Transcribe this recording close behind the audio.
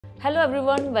Hello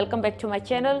everyone, welcome back to my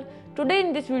channel. Today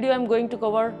in this video I am going to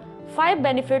cover 5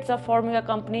 benefits of forming a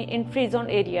company in free zone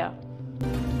area.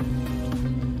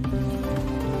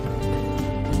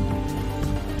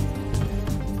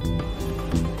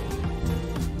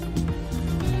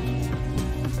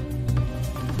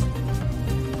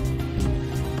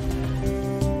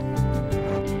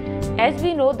 As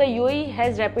we know, the UAE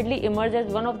has rapidly emerged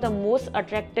as one of the most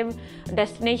attractive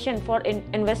destinations for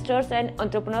investors and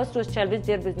entrepreneurs to establish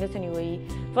their business in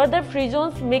UAE. Further, free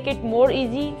zones make it more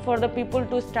easy for the people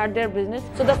to start their business.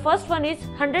 So the first one is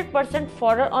 100%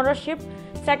 foreign ownership.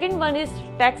 Second one is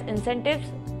tax incentives.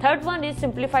 Third one is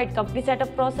simplified company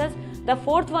setup process. The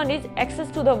fourth one is access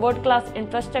to the world-class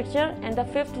infrastructure. And the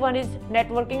fifth one is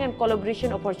networking and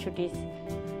collaboration opportunities.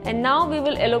 And now we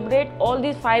will elaborate all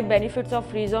these 5 benefits of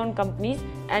free zone companies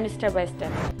and step by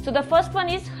step. So the first one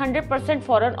is 100%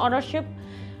 foreign ownership.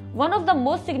 One of the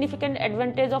most significant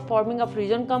advantages of forming a free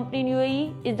zone company in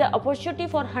UAE is the opportunity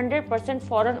for 100%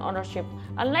 foreign ownership.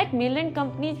 Unlike mainland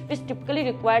companies, which typically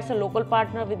requires a local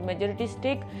partner with majority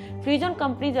stake, free zone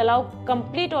companies allow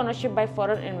complete ownership by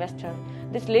foreign investors.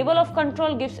 This level of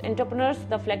control gives entrepreneurs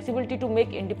the flexibility to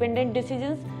make independent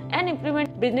decisions and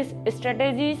implement business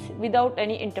strategies without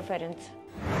any interference.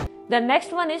 The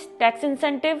next one is tax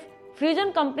incentive. Free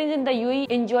zone companies in the UAE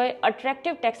enjoy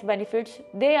attractive tax benefits.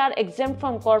 They are exempt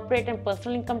from corporate and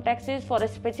personal income taxes for a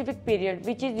specific period,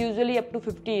 which is usually up to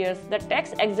 50 years. The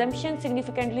tax exemption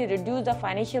significantly reduces the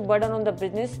financial burden on the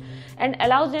business and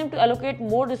allows them to allocate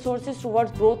more resources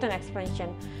towards growth and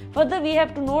expansion. Further, we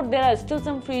have to note there are still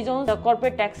some free zones the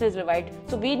corporate tax is levied.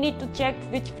 So we need to check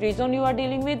which free zone you are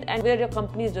dealing with and where your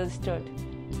company is registered.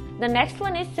 The next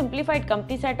one is simplified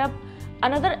company setup.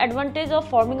 Another advantage of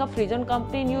forming a free zone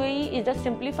company in UAE is the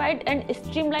simplified and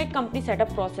streamlined company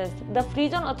setup process. The free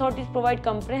zone authorities provide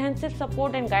comprehensive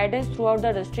support and guidance throughout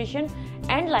the registration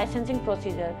and licensing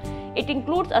procedure. It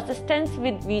includes assistance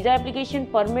with visa application,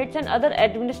 permits, and other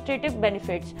administrative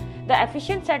benefits. The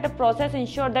efficient setup process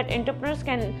ensures that entrepreneurs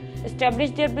can establish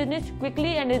their business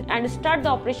quickly and start the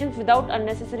operations without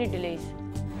unnecessary delays.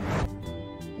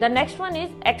 The next one is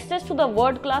access to the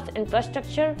world-class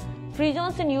infrastructure. Free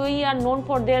zones in UAE are known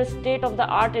for their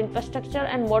state-of-the-art infrastructure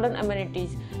and modern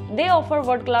amenities. They offer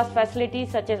world-class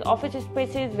facilities such as office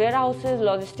spaces, warehouses,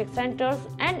 logistics centers,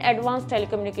 and advanced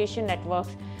telecommunication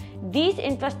networks. These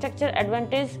infrastructure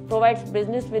advantages provides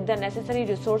business with the necessary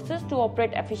resources to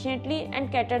operate efficiently and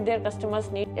cater their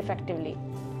customers' needs effectively.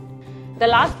 The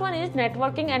last one is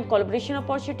networking and collaboration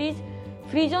opportunities.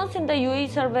 Free zones in the UAE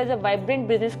serve as a vibrant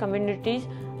business communities,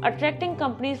 attracting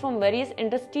companies from various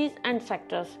industries and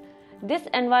sectors. This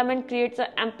environment creates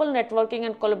ample networking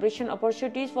and collaboration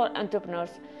opportunities for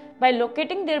entrepreneurs. By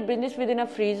locating their business within a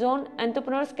free zone,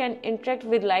 entrepreneurs can interact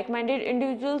with like-minded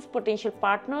individuals, potential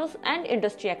partners, and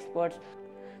industry experts.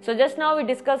 So just now we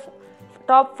discussed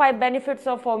top 5 benefits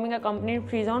of forming a company in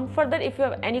free zone. Further, if you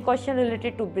have any question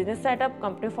related to business setup,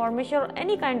 company formation, or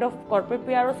any kind of corporate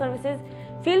PRO services,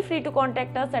 feel free to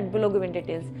contact us at below given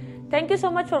details. Thank you so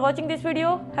much for watching this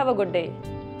video. Have a good day.